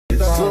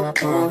so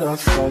cold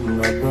outside,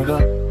 my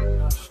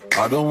brother.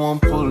 I don't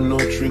want pull no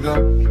trigger.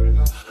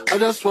 I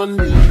just want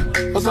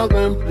you, cause I'm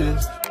going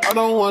place. I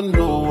don't want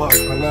no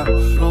wahala,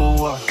 no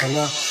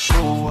wahala,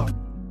 no wahala.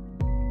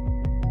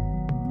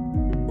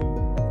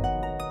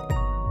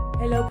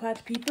 Hello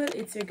part people,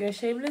 it's your girl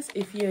Shameless.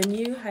 If you're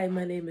new, hi,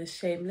 my name is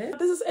Shameless.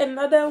 This is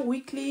another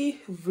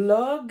weekly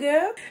vlog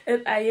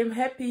and I am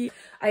happy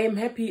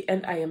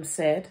and I am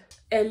sad.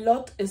 A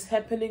lot is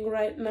happening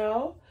right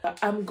now.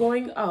 I'm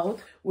going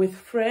out with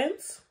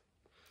friends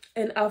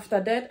and after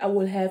that I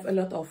will have a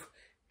lot of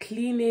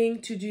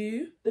cleaning to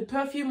do. The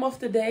perfume of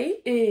the day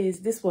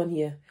is this one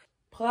here,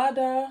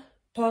 Prada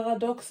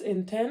Paradox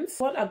Intense.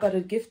 One, I got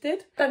it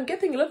gifted. I'm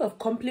getting a lot of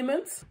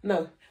compliments.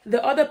 No,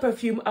 the other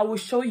perfume I will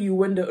show you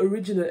when the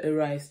original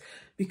arrives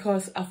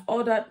because I've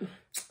ordered.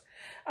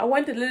 I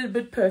went a little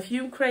bit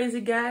perfume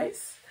crazy,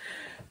 guys,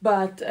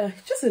 but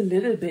just a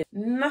little bit,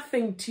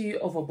 nothing too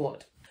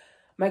overboard.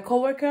 My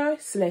coworker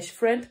 /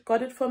 friend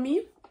got it for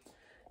me.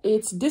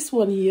 It's this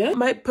one here.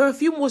 My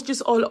perfume was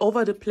just all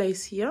over the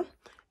place here,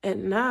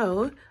 and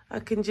now I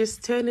can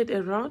just turn it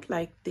around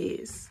like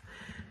this.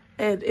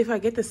 And if I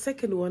get the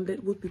second one,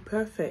 that would be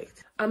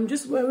perfect. I'm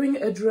just wearing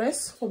a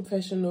dress from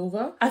Fashion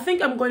Nova. I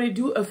think I'm going to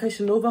do a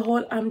Fashion Nova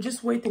haul. I'm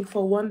just waiting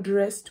for one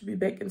dress to be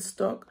back in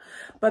stock.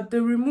 But they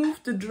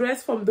removed the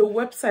dress from the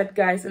website,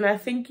 guys. And I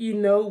think you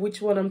know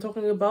which one I'm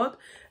talking about.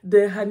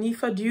 The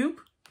Hanifa dupe.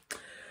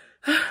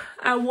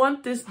 I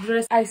want this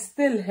dress. I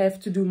still have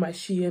to do my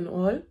Shein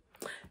haul.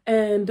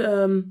 And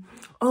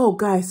oh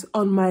guys,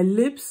 on my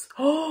lips.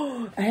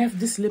 Oh, I have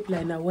this lip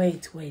liner.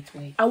 Wait.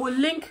 I will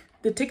link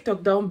the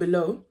TikTok down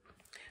below.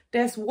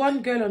 There's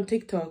one girl on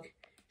TikTok,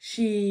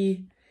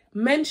 she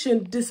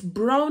mentioned this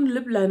brown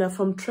lip liner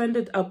from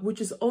Trended Up, which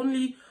is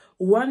only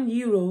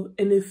 €1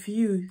 and a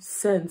few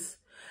cents.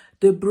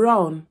 The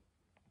brown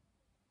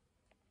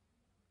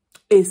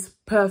is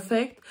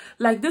perfect.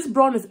 Like, this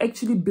brown is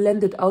actually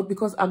blended out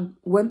because I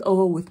went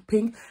over with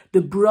pink.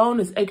 The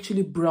brown is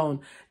actually brown.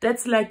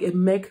 That's like a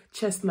MAC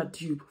chestnut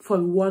dupe for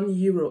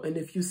 €1 and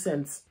a few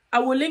cents.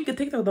 I will link the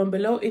TikTok down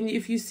below, and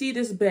if you see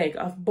this bag,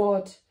 I've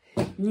bought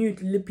nude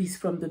lippies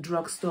from the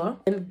drugstore.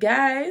 And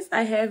guys,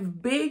 I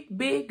have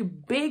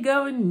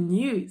bigger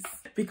news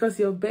because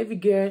your baby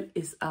girl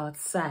is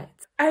outside.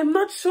 I'm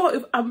not sure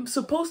if I'm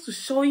supposed to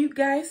show you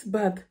guys,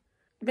 but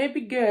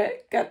baby girl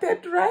got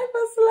that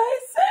driver's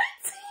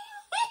license.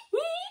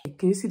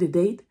 Can you see the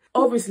date?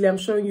 Obviously, I'm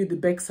showing you the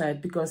back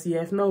side because you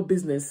have no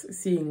business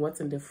seeing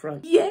what's in the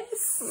front.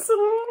 Yes.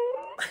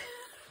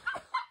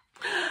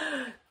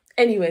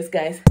 Anyways,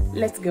 guys,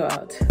 let's go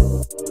out.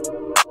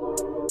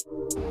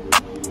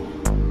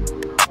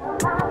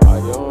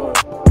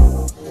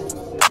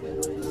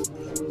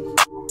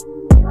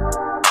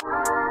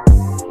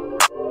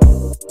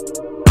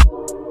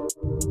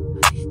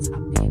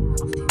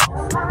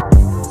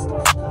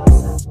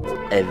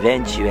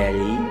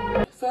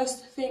 Eventually.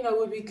 First thing I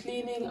will be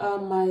cleaning are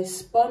my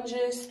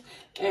sponges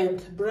and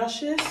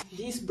brushes.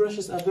 These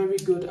brushes are very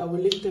good. I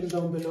will link them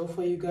down below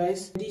for you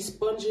guys. These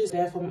sponges,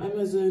 they're from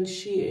Amazon,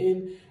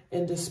 Shein,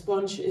 and the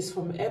sponge is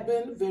from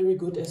Eben. Very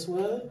good as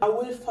well. I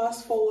will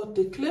fast forward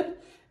the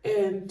clip,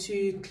 and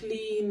to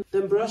clean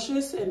the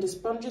brushes and the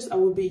sponges, I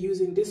will be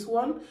using this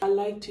one. I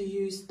like to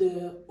use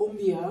the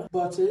Umbia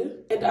bottle,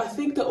 and I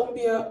think the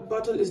Umbia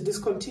bottle is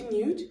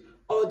discontinued,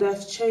 or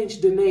they've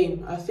changed the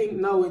name. I think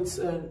now it's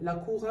La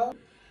Cura.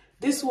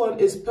 This one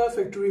is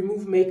perfect to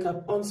remove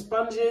makeup on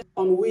sponges,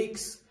 on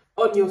wigs,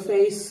 on your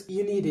face.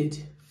 You need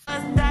it.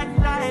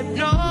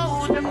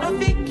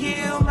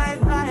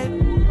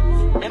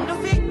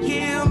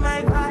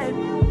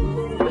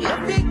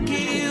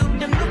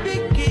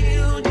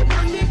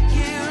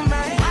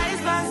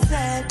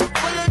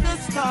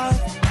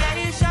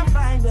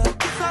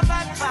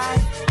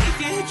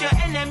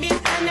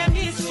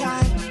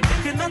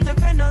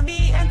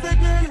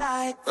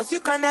 Cause you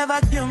can never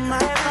kill my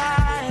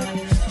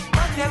vibe.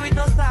 But there with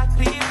no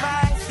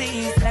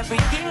sacrifices.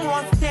 Everything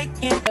was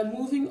taken. I'm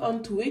moving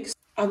on to wigs.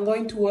 I'm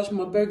going to wash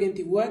my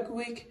burgundy work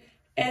wig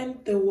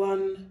and the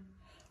one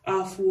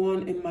I've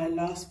worn in my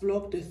last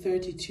vlog, the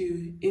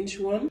 32-inch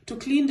one. To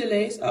clean the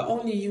lace, I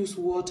only use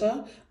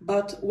water,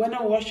 but when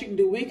I'm washing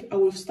the wig, I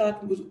will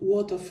start with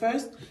water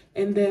first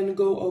and then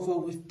go over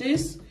with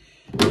this.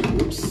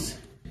 Oops.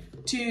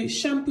 To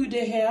shampoo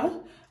the hair,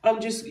 I'm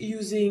just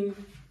using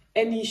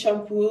any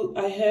shampoo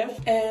I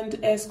have, and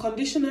as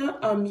conditioner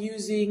I'm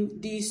using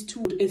these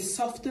two. It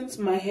softens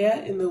my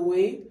hair in a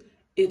way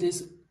it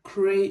is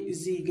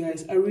crazy,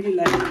 guys. I really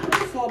like it.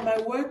 For my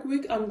work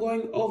wig, I'm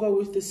going over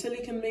with the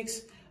Silicon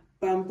Mix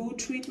bamboo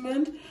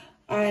treatment.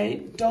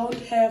 I don't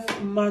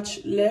have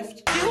much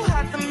left. You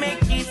have to make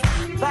it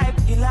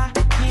vibe killer.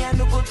 Me and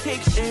no go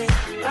take shit.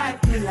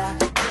 Vibe killer.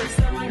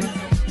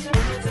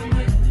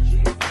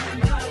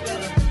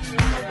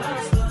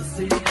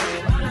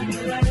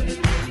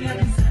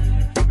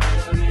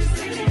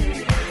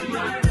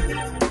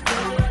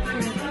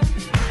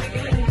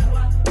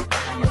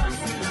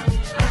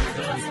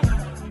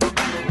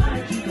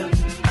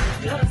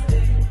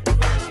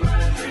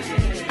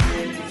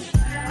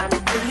 I'm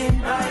feeling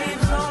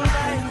vibes on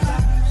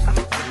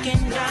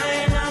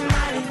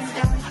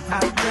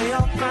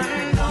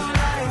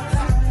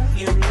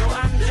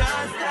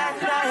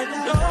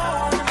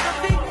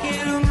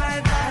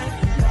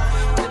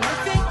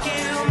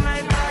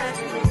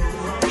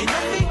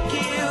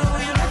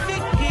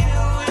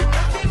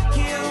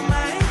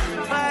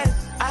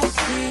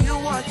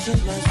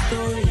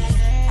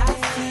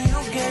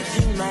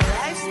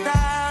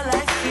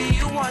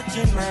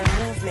watching my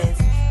movements.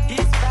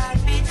 This bad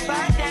bitch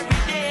bad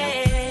every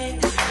day.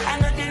 I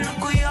know they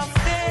look at your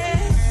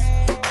face.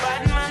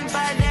 Bad man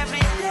bad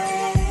every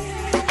day.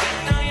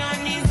 Get on your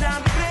knees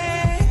and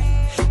pray.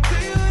 Do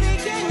you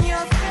regain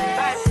your faith?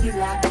 Bad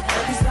killer,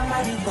 every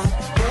somebody that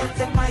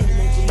protect my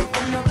energy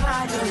from your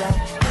hardware.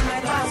 In my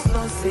past,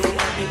 don't say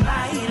every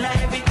healer,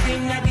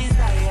 everything I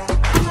desire.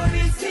 I'm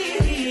gonna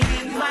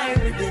receive my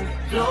rhythm,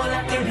 flow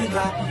like a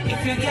river.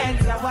 If you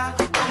get sour,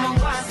 come on,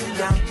 pass it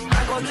down. I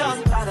go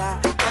just para,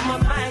 come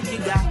on, my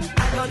jigger. I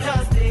go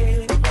just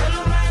stay,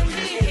 follow my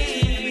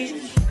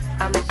lead.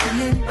 I'm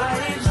chilling by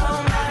the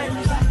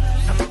mind.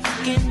 I'm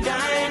fucking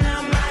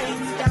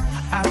dynamite.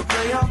 I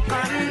blow your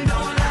condo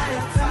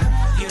lights.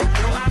 You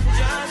know I'm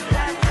just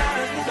that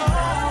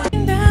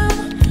kind. Down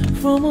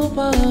from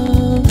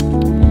above,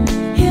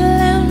 he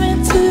led me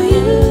to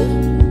you.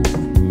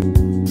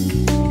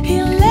 He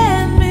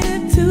led me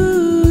to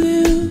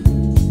you.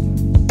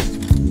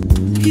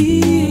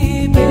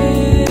 He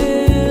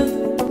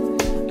built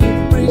a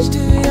bridge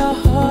to your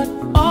heart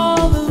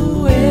all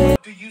the way.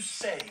 What do you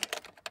say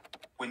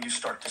when you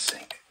start to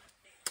sink?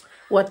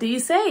 What do you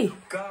say?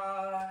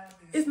 God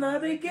It's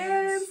not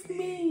against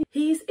me.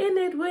 He's in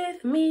it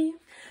with me,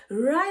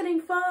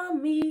 riding for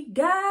me.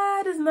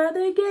 God is not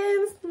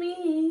against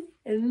me.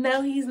 And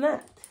now he's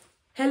not.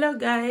 Hello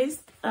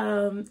guys,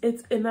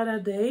 it's another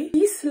day.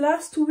 These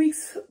last 2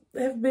 weeks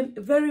have been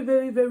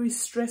very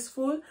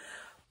stressful,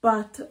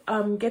 but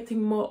I'm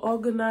getting more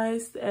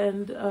organized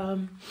and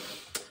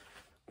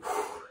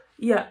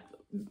yeah,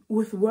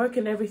 with work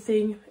and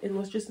everything, it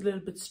was just a little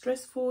bit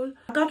stressful.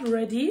 I got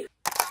ready.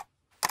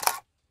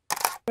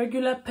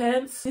 Regular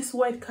pants, this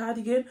white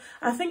cardigan.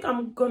 I think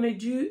I'm gonna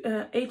do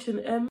a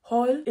H&M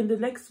haul in the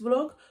next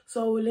vlog,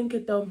 so I will link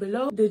it down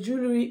below. The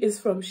jewelry is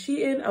from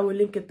Shein. I will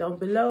link it down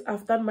below.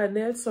 I've done my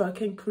nails so I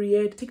can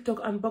create TikTok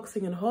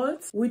unboxing and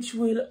hauls, which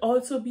will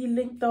also be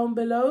linked down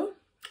below.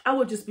 I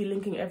will just be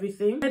linking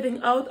everything.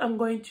 Heading out, I'm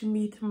going to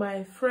meet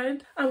my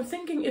friend. I'm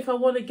thinking if I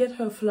want to get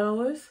her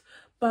flowers,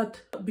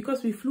 but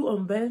because we flew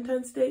on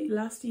Valentine's Day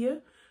last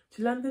year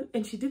to London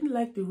and she didn't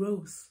like the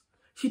rose.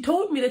 She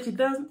told me that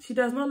she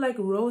does not like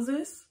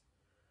roses,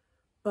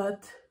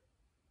 but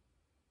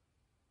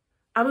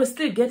I will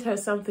still get her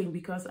something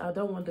because I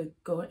don't want to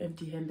go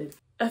empty-handed.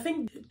 I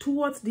think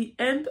towards the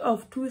end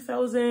of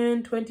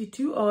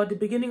 2022 or the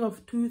beginning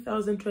of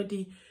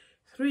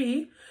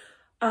 2023,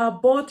 I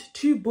bought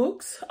 2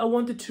 books I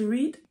wanted to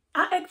read.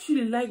 I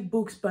actually like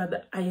books,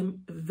 but I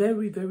am a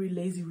very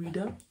lazy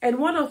reader. And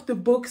one of the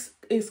books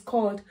is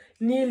called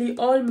Nearly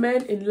All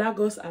Men in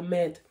Lagos Are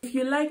Mad. If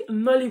you like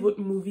Nollywood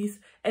movies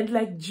and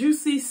like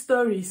juicy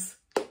stories,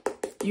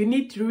 you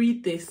need to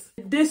read this.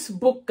 This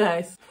book,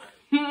 guys.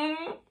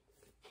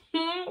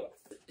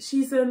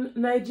 She's a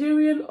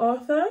Nigerian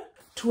author.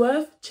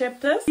 12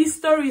 chapters. These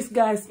stories,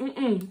 guys,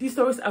 these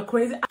stories are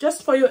crazy.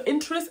 Just for your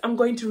interest, I'm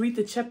going to read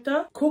the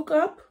chapter. Cook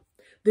Up,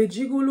 The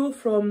Gigolo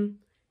from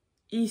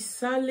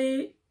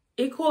Isale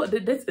Eko,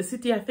 that's a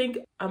city, I think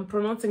I'm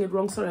pronouncing it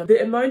wrong, sorry.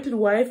 The Anointed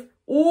Wife.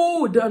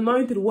 Oh, The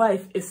Anointed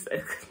Wife is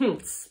a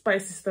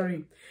spicy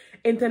story.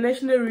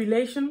 International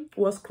Relation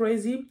was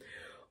crazy.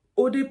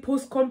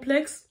 Oedipus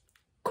Complex,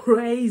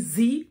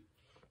 crazy.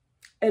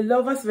 A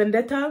Lover's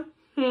Vendetta.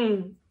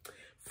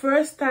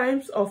 First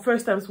Times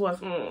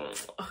was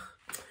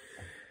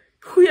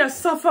we are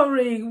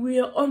suffering. We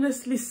are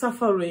honestly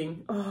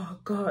suffering. Oh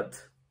God.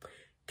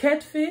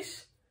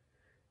 Catfish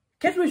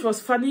was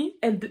funny,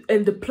 and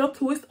the plot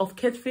twist of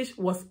Catfish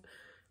was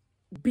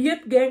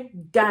Beard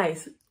Gang.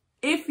 Guys,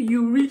 if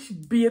you reach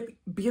Beard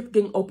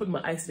Gang, opened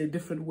my eyes in a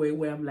different way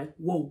where I'm like,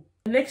 whoa.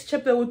 The next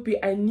chapter would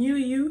be I Knew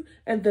You,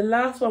 and the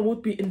last one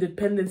would be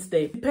Independence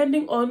Day.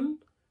 Depending on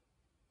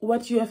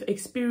what you have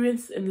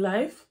experienced in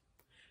life,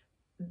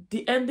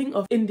 the ending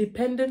of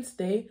Independence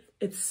Day,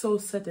 it's so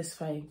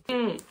satisfying.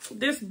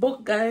 This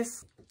book,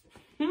 guys.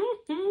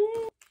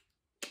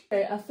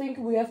 Okay, I think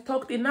we have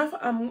talked enough.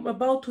 I'm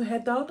about to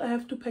head out. I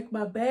have to pack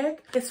my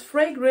bag. It's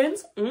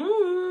fragrance.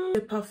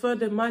 The Parfum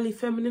de Mali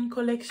Feminine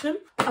collection.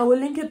 I will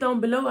link it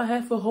down below. I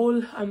have a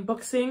whole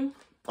unboxing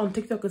on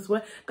TikTok as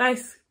well.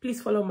 Guys,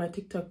 please follow my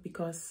TikTok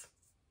because,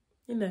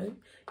 you know,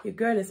 your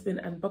girl has been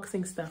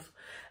unboxing stuff.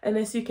 And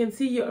as you can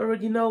see, you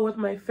already know what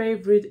my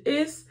favorite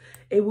is.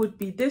 It would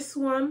be this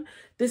one.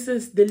 This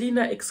is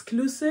Delina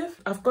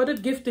exclusive. I've got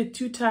it gifted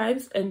 2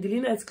 times, and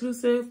Delina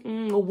exclusive,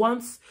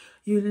 once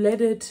you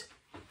let it,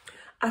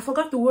 I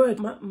forgot the word.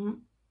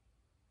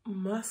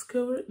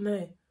 Masquerade?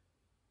 No.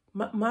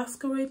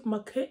 Masquerade?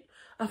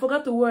 I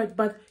forgot the word.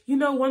 But you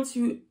know, once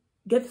you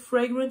get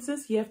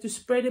fragrances, you have to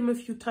spray them a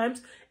few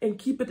times and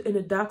keep it in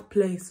a dark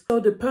place. So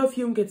the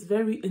perfume gets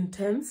very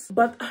intense.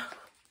 But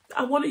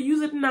I want to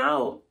use it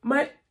now.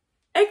 My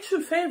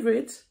actual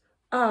favorites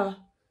are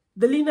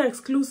the Lina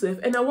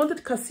exclusive, and I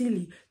wanted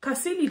Cassili.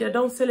 Cassili, they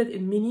don't sell it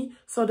in mini,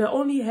 so they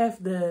only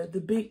have the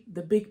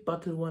big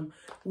bottle one,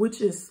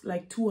 which is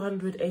like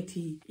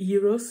 280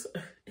 euros.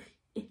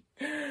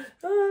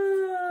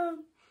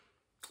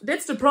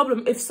 That's the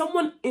problem. If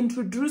someone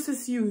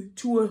introduces you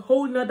to a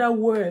whole nother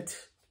word,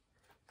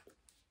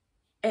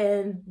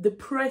 and the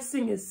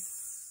pressing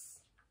is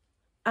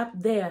up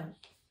there,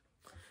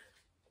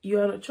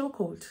 you're on a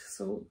chokehold.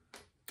 So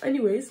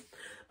anyways,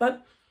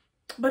 but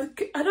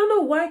I don't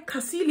know why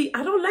Cassili,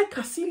 I don't like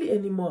Cassili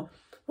anymore.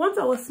 Once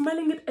I was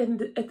smelling it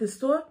at the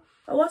store,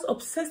 I was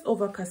obsessed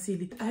over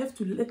Cassili. I have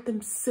to let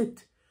them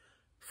sit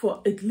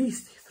for at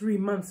least 3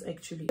 months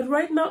actually. But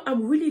right now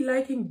I'm really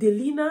liking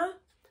Delina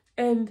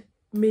and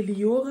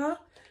Meliora.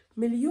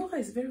 Meliora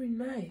is very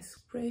nice.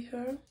 Spray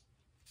her.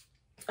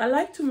 I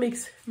like to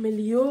mix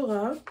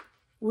Meliora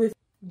with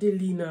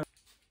Delina.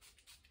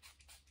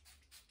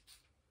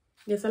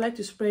 Yes, I like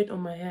to spray it on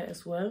my hair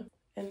as well.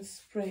 And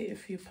spray a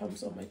few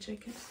pumps on my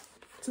jacket.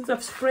 Since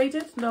I've sprayed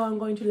it, now I'm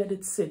going to let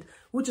it sit,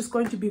 which is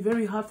going to be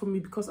very hard for me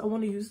because I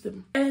want to use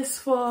them. As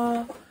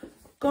for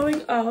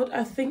going out,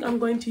 I think I'm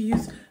going to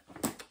use,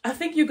 I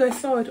think you guys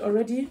saw it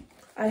already.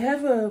 I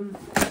have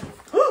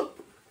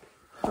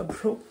I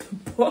broke the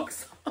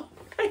box. Oh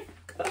my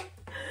god.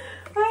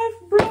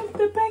 I've broke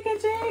the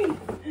packaging.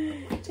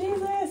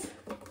 Jesus.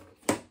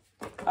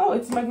 Oh,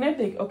 it's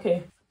magnetic.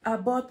 Okay. I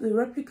bought the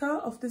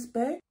replica of this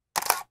bag.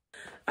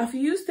 I've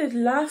used it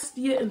last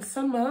year in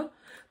summer,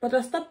 but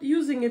I stopped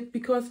using it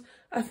because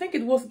I think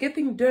it was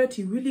getting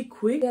dirty really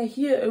quick. Yeah,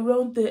 here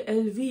around the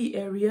LV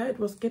area, it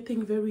was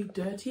getting very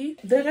dirty.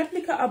 The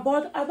replica I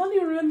bought, I don't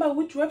even remember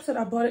which website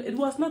I bought it. It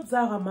was not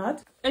Zara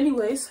Mart.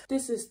 Anyways,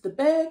 this is the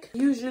bag.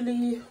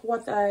 Usually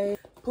what I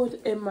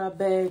put in my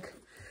bag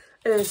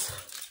is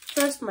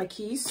first my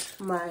keys,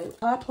 my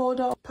card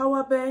holder,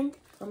 power bank.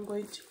 I'm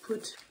going to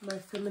put my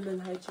feminine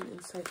hygiene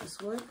inside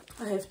as well.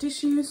 I have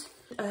tissues.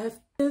 I have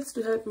pills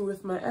to help me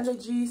with my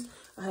allergies.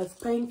 I have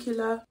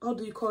painkiller. How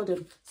do you call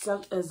them?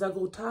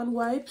 Zagotan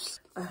wipes.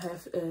 I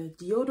have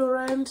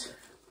deodorant.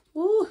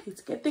 Ooh,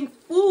 it's getting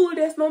full.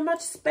 There's not much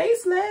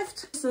space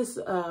left. This is,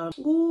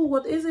 ooh,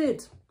 what is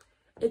it?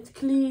 It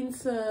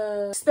cleans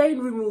stain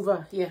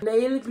remover. Yeah.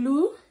 Nail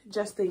glue,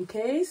 just in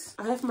case.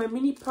 I have my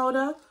mini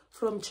powder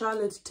from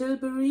Charlotte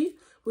Tilbury,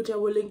 which I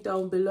will link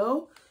down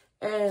below.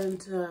 And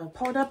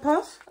powder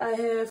puff. I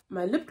have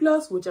my lip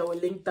gloss, which I will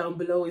link down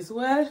below as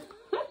well.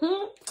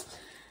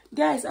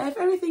 Guys, I have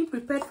everything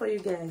prepared for you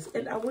guys,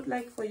 and I would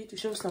like for you to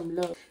show some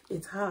love.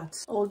 It's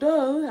hot.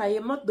 Although I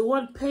am not the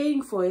one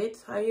paying for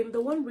it, I am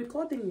the one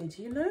recording it,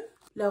 you know.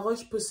 La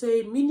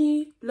Roche-Posay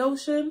mini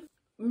lotion,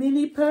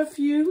 mini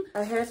perfume.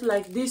 I have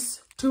like this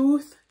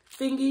tooth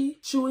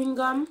thingy, chewing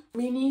gum,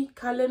 mini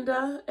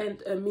calendar,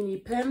 and a mini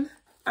pen.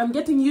 I'm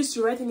getting used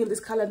to writing in this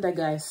calendar,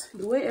 guys.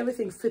 The way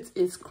everything fits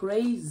is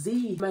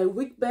crazy. My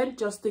wig band,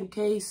 just in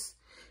case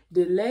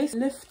the lace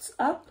lifts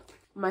up.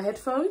 My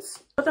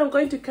headphones. What I'm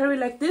going to carry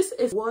like this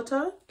is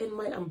water and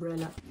my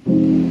umbrella.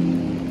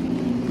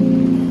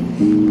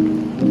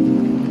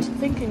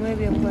 Thinking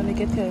maybe I'm going to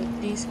get her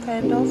these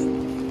kind of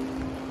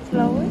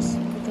flowers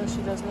because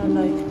she does not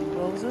like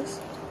roses.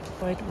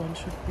 White one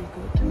should be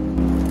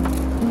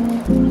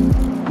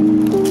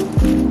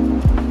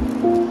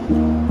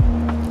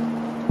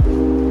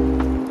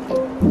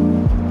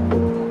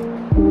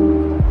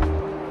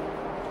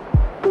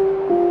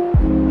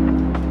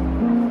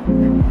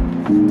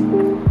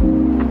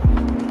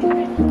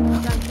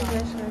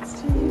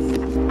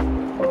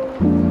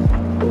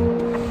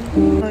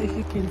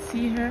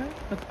see her,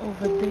 but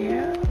over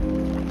there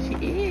she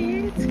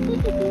is.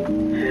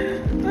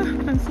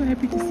 Oh, I'm so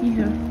happy to see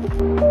her.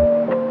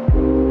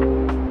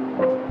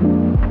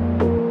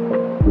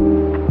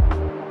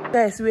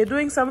 Guys, we're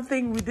doing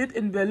something we did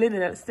in Berlin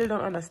and I still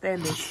don't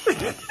understand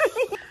it.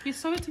 You're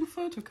sorting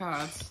photo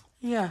cards.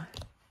 Yeah.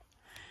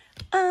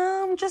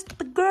 I'm just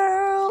the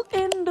girl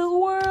in the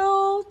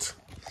world.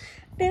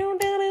 Hey,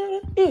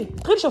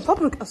 drink your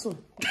fabric.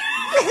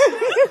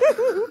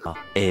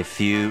 A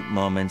few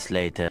moments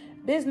later.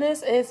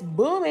 Business is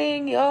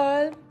booming,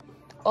 y'all.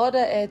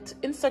 Order at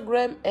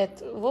Instagram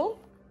at wo?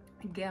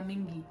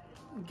 Germingi.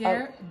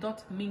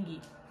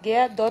 Ger.mingi.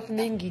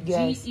 Ger.mingi,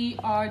 guys.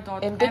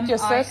 G-E-R.M-I-N-G-I. And get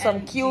yourself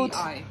some cute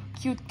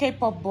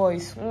K-pop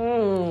boys.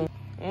 Nein,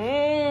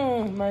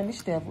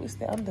 nicht der. Wo ist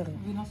der andere?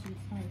 Wen hast du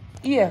gefragt?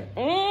 Ihr.